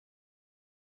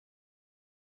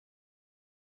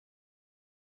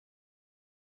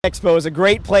Expo is a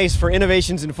great place for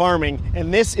innovations in farming,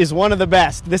 and this is one of the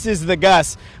best. This is the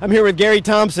GUSS. I'm here with Gary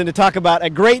Thompson to talk about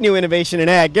a great new innovation in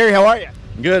ag. Gary, how are you?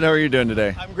 Good. How are you doing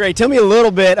today? I'm great. Tell me a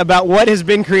little bit about what has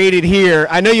been created here.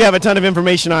 I know you have a ton of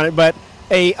information on it, but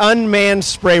a unmanned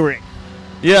spray rig.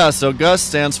 Yeah, so GUSS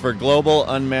stands for Global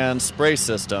Unmanned Spray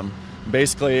System.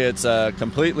 Basically, it's a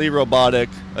completely robotic,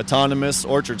 autonomous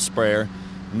orchard sprayer.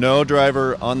 No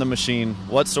driver on the machine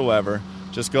whatsoever.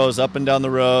 Just goes up and down the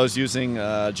rows using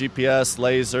GPS,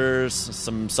 lasers,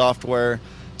 some software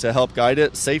to help guide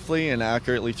it safely and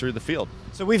accurately through the field.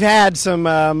 So we've had some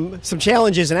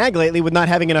challenges in ag lately with not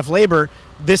having enough labor.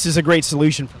 This is a great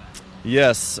solution for that.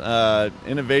 Yes,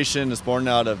 innovation is born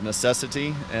out of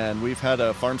necessity, and we've had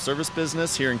a farm service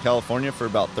business here in California for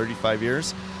about 35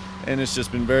 years, and it's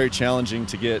just been very challenging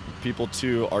to get people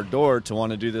to our door to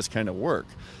want to do this kind of work.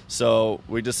 So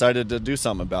we decided to do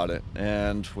something about it,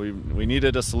 and we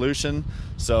needed a solution,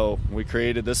 so we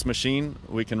created this machine.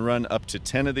 We can run up to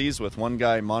 10 of these with one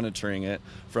guy monitoring it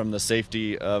from the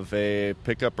safety of a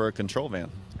pickup or a control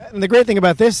van. And the great thing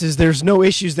about this is there's no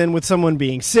issues then with someone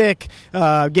being sick,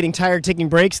 getting tired, taking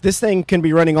breaks. This thing can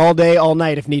be running all day, all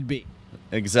night if need be.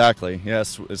 Exactly.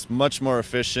 Yes, it's much more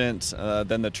efficient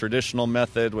than the traditional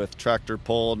method with tractor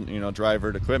pulled,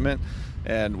 drivered equipment,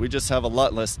 and we just have a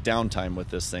lot less downtime with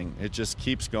this thing. It just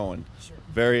keeps going. Sure.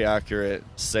 Very accurate,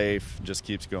 safe, just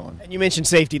keeps going. And you mentioned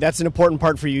safety. That's an important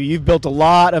part for you. You've built a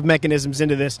lot of mechanisms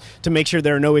into this to make sure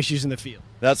there are no issues in the field.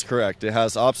 That's correct. It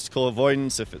has obstacle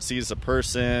avoidance. If it sees a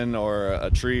person or a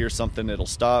tree or something, it'll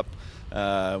stop.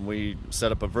 We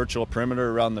set up a virtual perimeter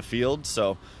around the field,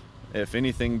 so if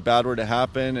anything bad were to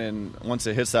happen and once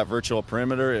it hits that virtual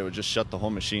perimeter, it would just shut the whole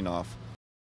machine off.